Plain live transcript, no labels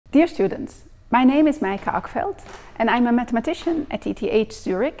Dear students, my name is Maaike Akveld and I'm a mathematician at ETH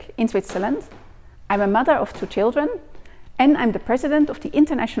Zurich in Switzerland. I'm a mother of 2 children and I'm the president of the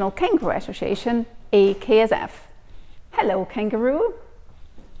International Kangaroo Association, AKSF. Hello, Kangaroo!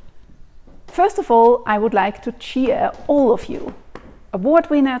 First of all, I would like to cheer all of you, award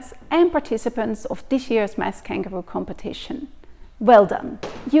winners and participants of this year's Math Kangaroo competition. Well done,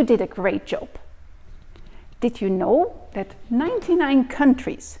 you did a great job. Did you know that 99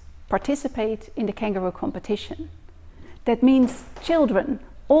 countries participate in the Kangaroo competition? That means children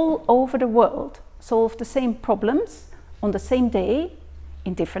all over the world solve the same problems on the same day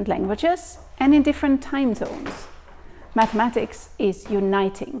in different languages and in different time zones. Mathematics is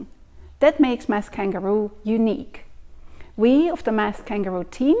uniting. That makes Math Kangaroo unique. We of the Math Kangaroo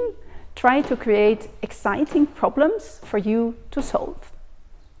team try to create exciting problems for you to solve.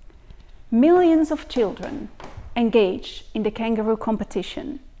 Millions of children engage in the Kangaroo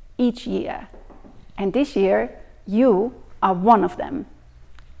competition each year, and this year you are one of them.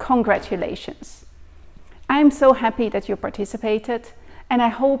 Congratulations! I'm so happy that you participated, and I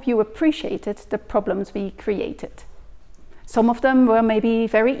hope you appreciated the problems we created. Some of them were maybe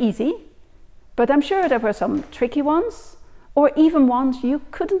very easy, but I'm sure there were some tricky ones, or even ones you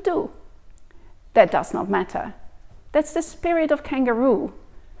couldn't do. That does not matter. That's the spirit of Kangaroo.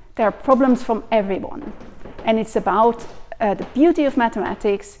 There are problems from everyone, and it's about the beauty of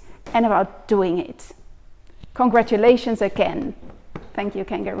mathematics and about doing it. Congratulations again. Thank you,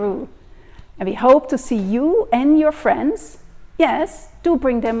 Kangaroo. And we hope to see you and your friends. Yes, do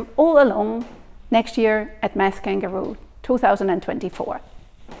bring them all along next year at Math Kangaroo 2024.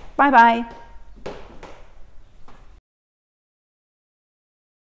 Bye-bye.